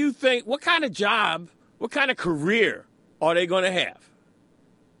 Where do you think, what kind of job, what kind of career are they going to have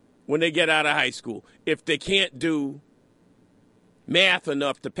when they get out of high school if they can't do math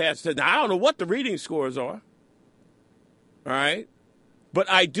enough to pass the test? Now, I don't know what the reading scores are, all right? But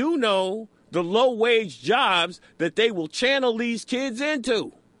I do know the low-wage jobs that they will channel these kids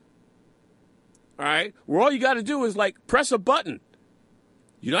into. All right? Where all you got to do is, like, press a button.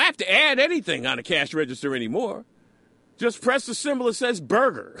 You don't have to add anything on a cash register anymore. Just press the symbol that says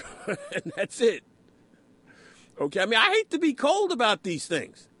burger, and that's it. Okay? I mean, I hate to be cold about these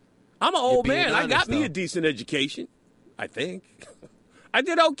things. I'm an old man. I got me a decent education, I think. I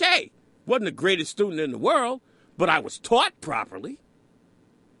did okay. Wasn't the greatest student in the world, but I was taught properly.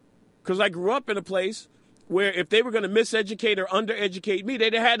 Because I grew up in a place where if they were going to miseducate or undereducate me,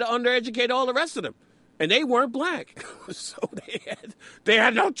 they'd have had to undereducate all the rest of them. And they weren't black. So they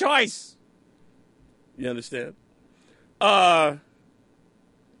had no choice. You understand? The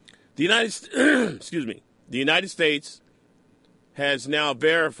United States has now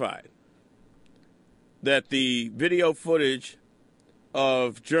verified that the video footage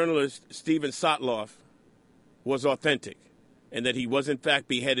of journalist Steven Sotloff was authentic and that he was, in fact,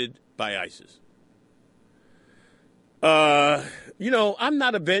 beheaded by ISIS. I'm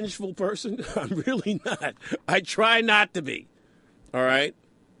not a vengeful person. I'm really not. I try not to be. All right?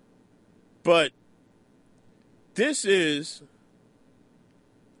 But this is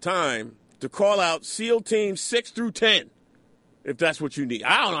time to call out SEAL Teams 6 through 10, if that's what you need.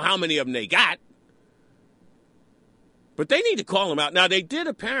 I don't know how many of them they got. But they need to call them out. Now, they did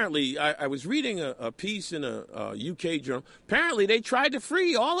apparently. I was reading a piece in a UK journal. Apparently, they tried to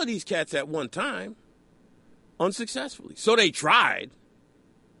free all of these cats at one time, unsuccessfully. So they tried.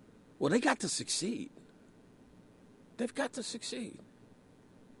 Well, they got to succeed. They've got to succeed.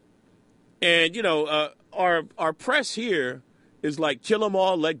 And, our press here is like, kill them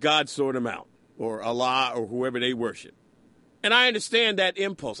all, let God sort them out, or Allah, or whoever they worship. And I understand that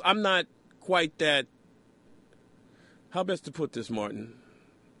impulse. I'm not quite that. How best to put this, Martin?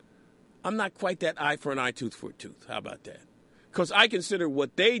 I'm not quite that eye for an eye, tooth for a tooth. How about that? Because I consider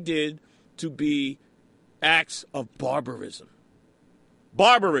what they did to be acts of barbarism.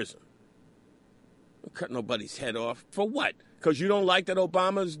 Barbarism. Don't cut nobody's head off. For what? Because you don't like that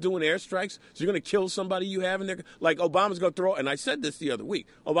Obama's doing airstrikes? So you're going to kill somebody you have in there? Like Obama's going to throw, and I said this the other week,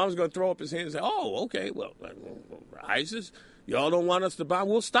 Obama's going to throw up his hand and say, oh, okay, well, ISIS, y'all don't want us to bomb,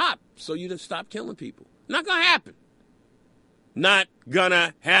 we'll stop. So you just stop killing people. Not going to happen. Not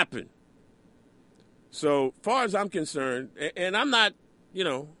gonna happen. So far as I'm concerned, and I'm not,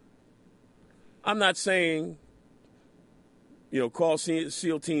 I'm not saying, call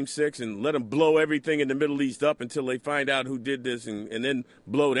SEAL Team 6 and let them blow everything in the Middle East up until they find out who did this and then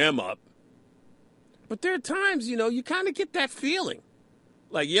blow them up. But there are times, you kind of get that feeling.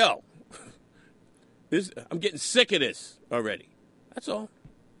 Like, I'm getting sick of this already. That's all.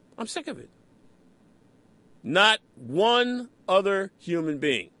 I'm sick of it. Not one other human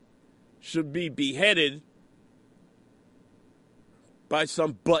being should be beheaded by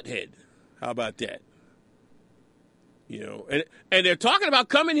some butthead. How about that? And they're talking about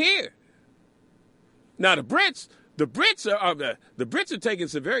coming here. Now the Brits are taking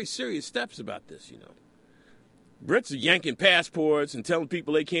some very serious steps about this. Brits are yanking passports and telling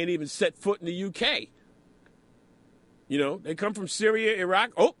people they can't even set foot in the UK. They come from Syria,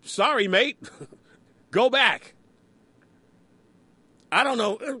 Iraq. Oh, sorry, mate. Go back. I don't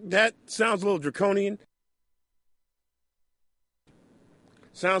know. That sounds a little draconian.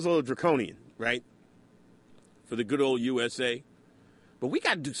 Sounds a little draconian, right? For the good old USA. But we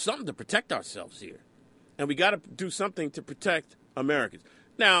got to do something to protect ourselves here. And we got to do something to protect Americans.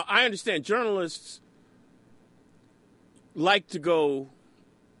 Now, I understand journalists like to go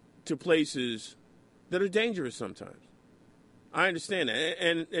to places that are dangerous sometimes. I understand that.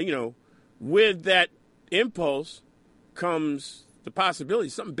 And with that impulse comes the possibility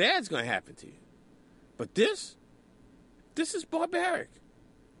something bad's going to happen to you. But this is barbaric.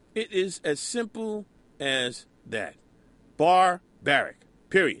 It is as simple as that. Barbaric.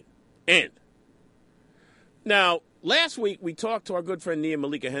 Period. End. Now, last week we talked to our good friend Nia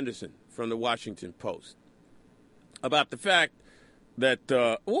Malika Henderson from the Washington Post about the fact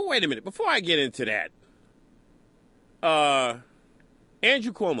that, wait a minute, before I get into that,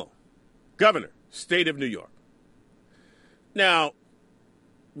 Andrew Cuomo, governor, state of New York. Now,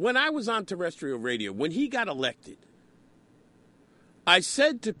 when I was on terrestrial radio, when he got elected, I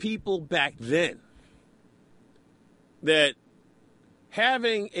said to people back then that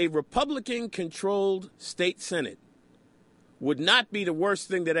having a Republican-controlled state Senate would not be the worst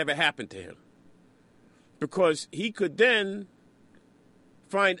thing that ever happened to him, because he could then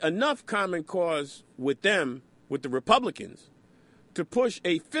find enough common cause with them, with the Republicans, to push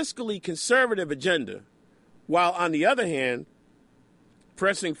a fiscally conservative agenda, while on the other hand,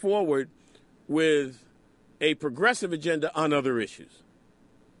 pressing forward with a progressive agenda on other issues.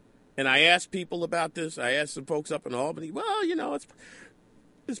 And I asked people about this. I asked some folks up in Albany. Well, it's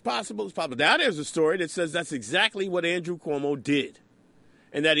possible. It's possible. Now there's a story that says that's exactly what Andrew Cuomo did,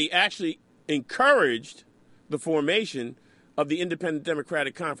 and that he actually encouraged the formation of the Independent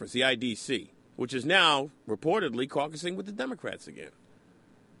Democratic Conference, the IDC, which is now reportedly caucusing with the Democrats again.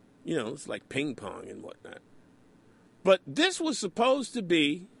 It's like ping pong and whatnot. But this was supposed to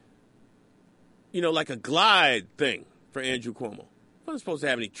be, like a glide thing for Andrew Cuomo. Wasn't supposed to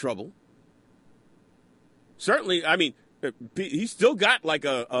have any trouble. Certainly, I mean, he still got like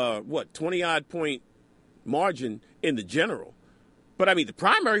a 20-odd point margin in the general. But, I mean, the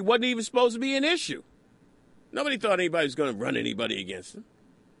primary wasn't even supposed to be an issue. Nobody thought anybody was going to run anybody against him.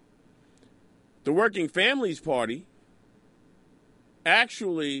 The Working Families Party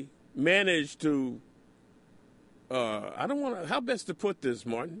actually managed to, how best to put this,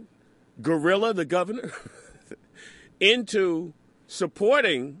 Martin? Guerrilla the governor into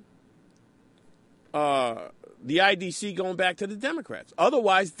supporting the IDC going back to the Democrats.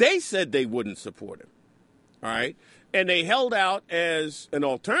 Otherwise, they said they wouldn't support him. All right? And they held out as an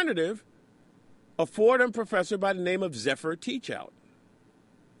alternative a Fordham professor by the name of Zephyr Teachout.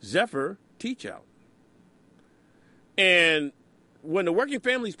 Zephyr Teachout. And when the Working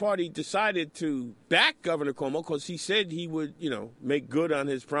Families Party decided to back Governor Cuomo, because he said he would, make good on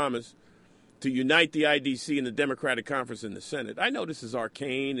his promise to unite the IDC and the Democratic Conference in the Senate. I know this is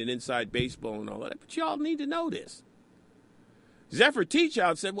arcane and inside baseball and all that, but y'all need to know this. Zephyr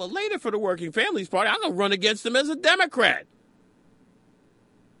Teachout said, well, later for the Working Families Party, I'm going to run against him as a Democrat.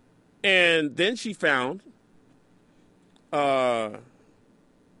 And then she found a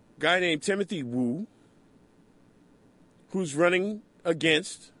guy named Timothy Wu, who's running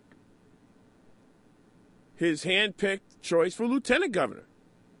against his hand-picked choice for lieutenant governor,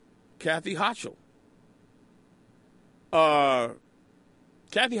 Kathy Hochul.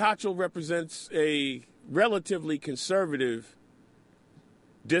 Kathy Hochul represents a relatively conservative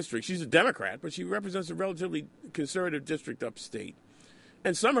district. She's a Democrat, but she represents a relatively conservative district upstate.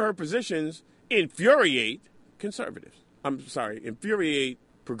 And some of her positions infuriate conservatives. Infuriate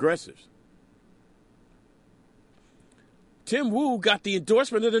progressives. Tim Wu got the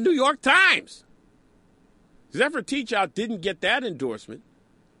endorsement of the New York Times. Zephyr Teachout didn't get that endorsement,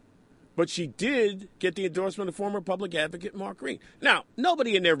 but she did get the endorsement of former public advocate Mark Green. Now,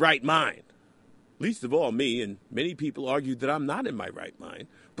 nobody in their right mind, least of all me, and many people argued that I'm not in my right mind,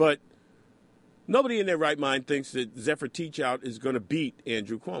 but nobody in their right mind thinks that Zephyr Teachout is going to beat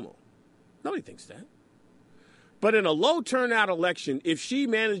Andrew Cuomo. Nobody thinks that. But in a low turnout election, if she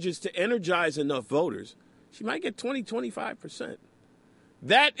manages to energize enough voters, she might get 20, 25%.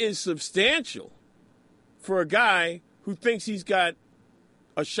 That is substantial for a guy who thinks he's got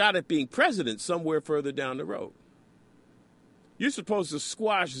a shot at being president somewhere further down the road. You're supposed to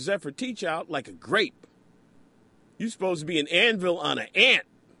squash Zephyr Teachout like a grape. You're supposed to be an anvil on an ant.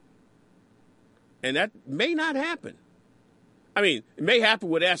 And that may not happen. I mean, it may happen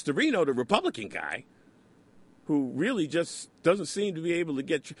with Astorino, the Republican guy, who really just doesn't seem to be able to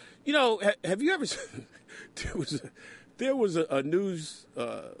get... have you ever... There was a news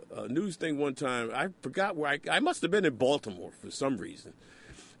thing one time. I forgot where I must have been in Baltimore for some reason.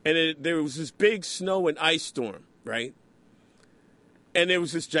 And there was this big snow and ice storm, right? And there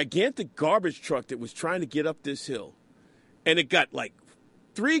was this gigantic garbage truck that was trying to get up this hill. And it got like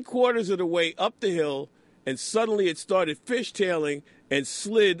 3/4 of the way up the hill, and suddenly it started fishtailing and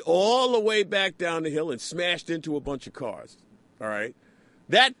slid all the way back down the hill and smashed into a bunch of cars, all right?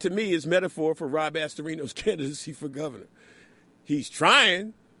 That, to me, is metaphor for Rob Astorino's candidacy for governor. He's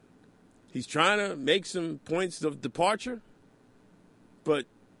trying to make some points of departure, but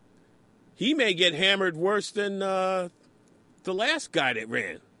he may get hammered worse than the last guy that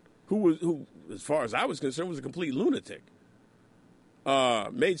ran, who, as far as I was concerned, was a complete lunatic.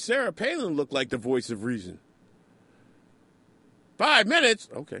 Made Sarah Palin look like the voice of reason. 5 minutes?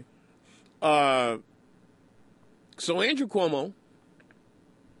 Okay. So Andrew Cuomo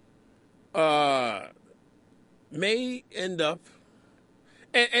may end up...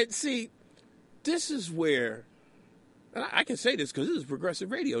 And see, this is where... And I can say this because this is a progressive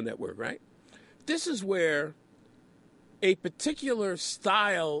radio network, right? This is where a particular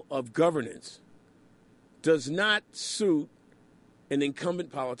style of governance does not suit an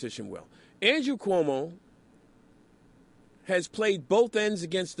incumbent politician well. Andrew Cuomo has played both ends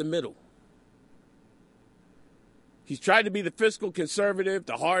against the middle. He's tried to be the fiscal conservative,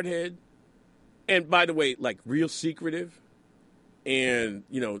 the hardhead, and by the way, like real secretive and,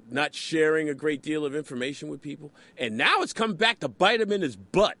 not sharing a great deal of information with people. And now it's come back to bite him in his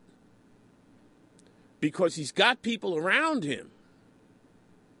butt because he's got people around him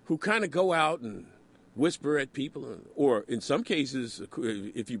who kind of go out and whisper at people, or in some cases,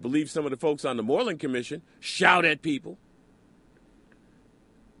 if you believe some of the folks on the Moreland Commission, shout at people.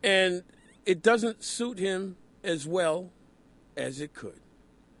 And it doesn't suit him as well as it could.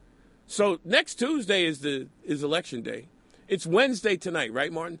 So next Tuesday is election day. It's Wednesday tonight,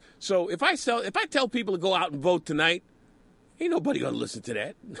 right, Martin? So if I tell people to go out and vote tonight, ain't nobody going to listen to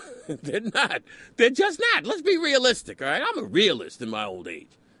that. They're not. They're just not. Let's be realistic, all right? I'm a realist in my old age.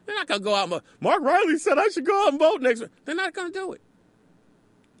 They're not going to go out and Mark Riley said I should go out and vote next week. They're not going to do it.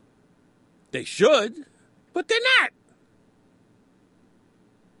 They should, but they're not.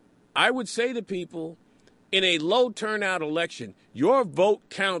 I would say to people, in a low turnout election, your vote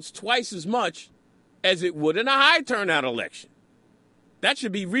counts twice as much as it would in a high turnout election. That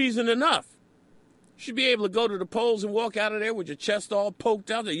should be reason enough. You should be able to go to the polls and walk out of there with your chest all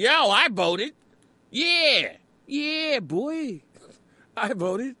poked out. Yo, I voted. Yeah, boy. I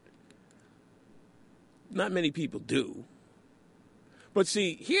voted. Not many people do. But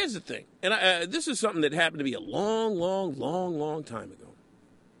see, here's the thing. And this is something that happened to me a long time ago.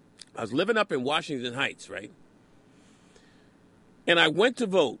 I was living up in Washington Heights, right? And I went to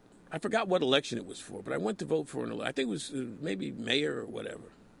vote I forgot what election it was for, but I went to vote for an election. I think it was maybe mayor or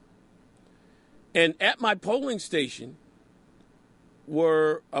whatever. And at my polling station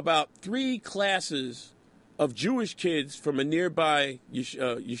were about 3 classes of Jewish kids from a nearby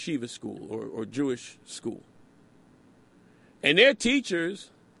yeshiva school or Jewish school. And their teachers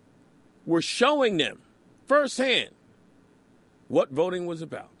were showing them firsthand what voting was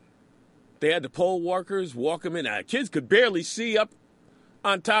about. They had the poll workers walk them in. Now, kids could barely see up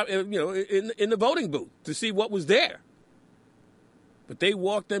on top, in the voting booth to see what was there. But they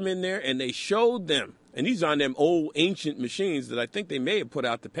walked them in there and they showed them. And these are on them old ancient machines that I think they may have put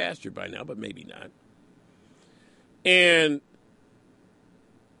out to pasture by now, but maybe not. And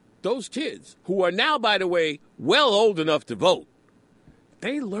those kids, who are now, by the way, well old enough to vote,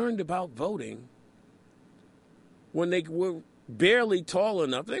 they learned about voting when they were barely tall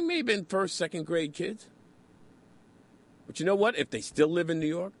enough. They may have been first, second grade kids. But you know what? If they still live in New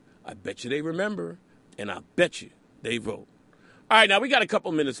York, I bet you they remember, and I bet you they vote. All right, now we got a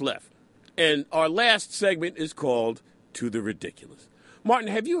couple minutes left. And our last segment is called To the Ridiculous. Martin,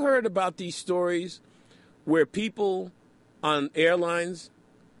 have you heard about these stories where people on airlines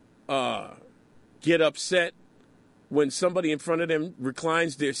get upset when somebody in front of them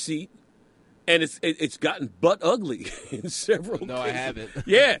reclines their seat? And it's gotten butt ugly in several cases. No, I haven't.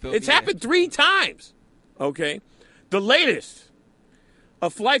 Yeah, it's happened 3 times. Okay. The latest, a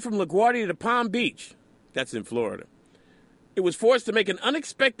flight from LaGuardia to Palm Beach, that's in Florida. It was forced to make an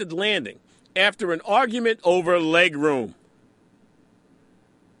unexpected landing after an argument over legroom.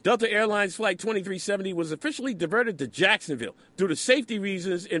 Delta Airlines Flight 2370 was officially diverted to Jacksonville due to safety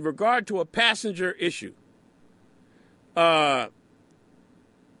reasons in regard to a passenger issue. Guy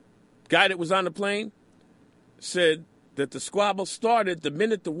that was on the plane said that the squabble started the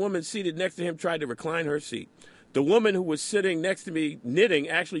minute the woman seated next to him tried to recline her seat. The woman who was sitting next to me knitting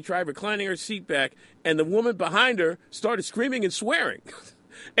actually tried reclining her seat back, and the woman behind her started screaming and swearing.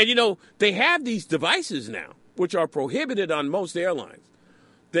 And, they have these devices now, which are prohibited on most airlines,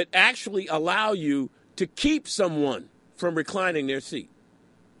 that actually allow you to keep someone from reclining their seat.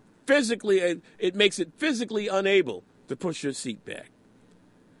 Physically, it makes it physically unable to push your seat back.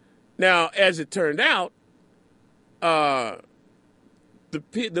 Now, as it turned out, the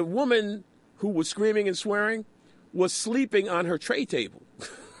woman who was screaming and swearing was sleeping on her tray table.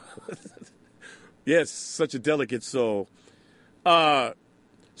 Yes, such a delicate soul. So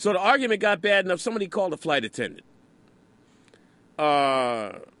the argument got bad enough, somebody called a flight attendant.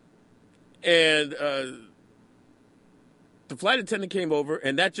 And the flight attendant came over,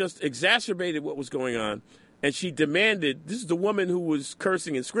 and that just exacerbated what was going on. And she demanded, this is the woman who was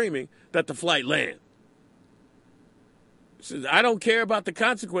cursing and screaming, that the flight land. She says, I don't care about the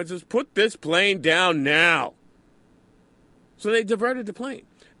consequences. Put this plane down now. So they diverted the plane.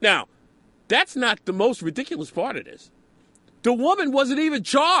 Now, that's not the most ridiculous part of this. The woman wasn't even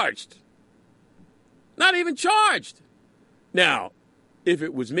charged. Not even charged. Now, if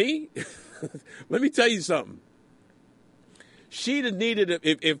it was me, let me tell you something. She'd have needed,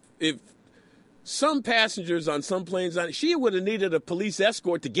 if some passengers on some planes, she would have needed a police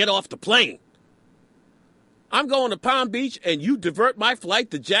escort to get off the plane. I'm going to Palm Beach and you divert my flight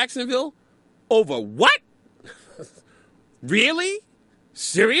to Jacksonville over what? Really?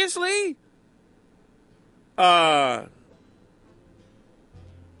 Seriously? The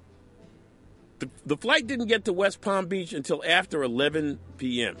flight didn't get to West Palm Beach until after 11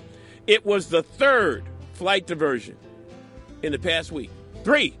 p.m. It was the 3rd flight diversion in the past week.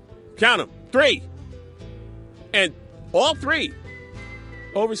 3. Count them. 3. And all 3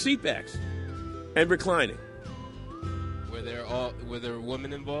 over seatbacks and reclining. Were there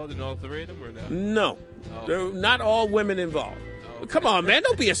women involved in all 3 of them or no? No. Oh. There were not all women involved. Oh, okay. Come on, man.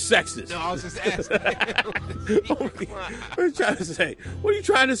 Don't be a sexist. No, I was just asking. What are you trying to say? What are you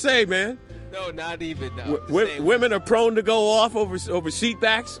trying to say, man? No, not even. No. Women are prone to go off over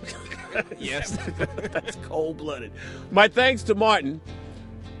seatbacks? Yes. That's cold-blooded. My thanks to Martin.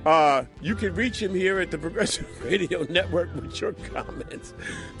 You can reach him here at the Progressive Radio Network with your comments.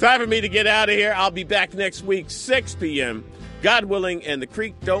 Time for me to get out of here. I'll be back next week, 6 p.m., God willing, and the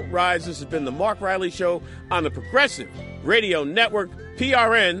creek don't rise. This has been the Mark Riley Show on the Progressive Radio Network,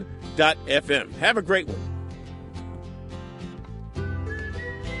 PRN.FM. Have a great one.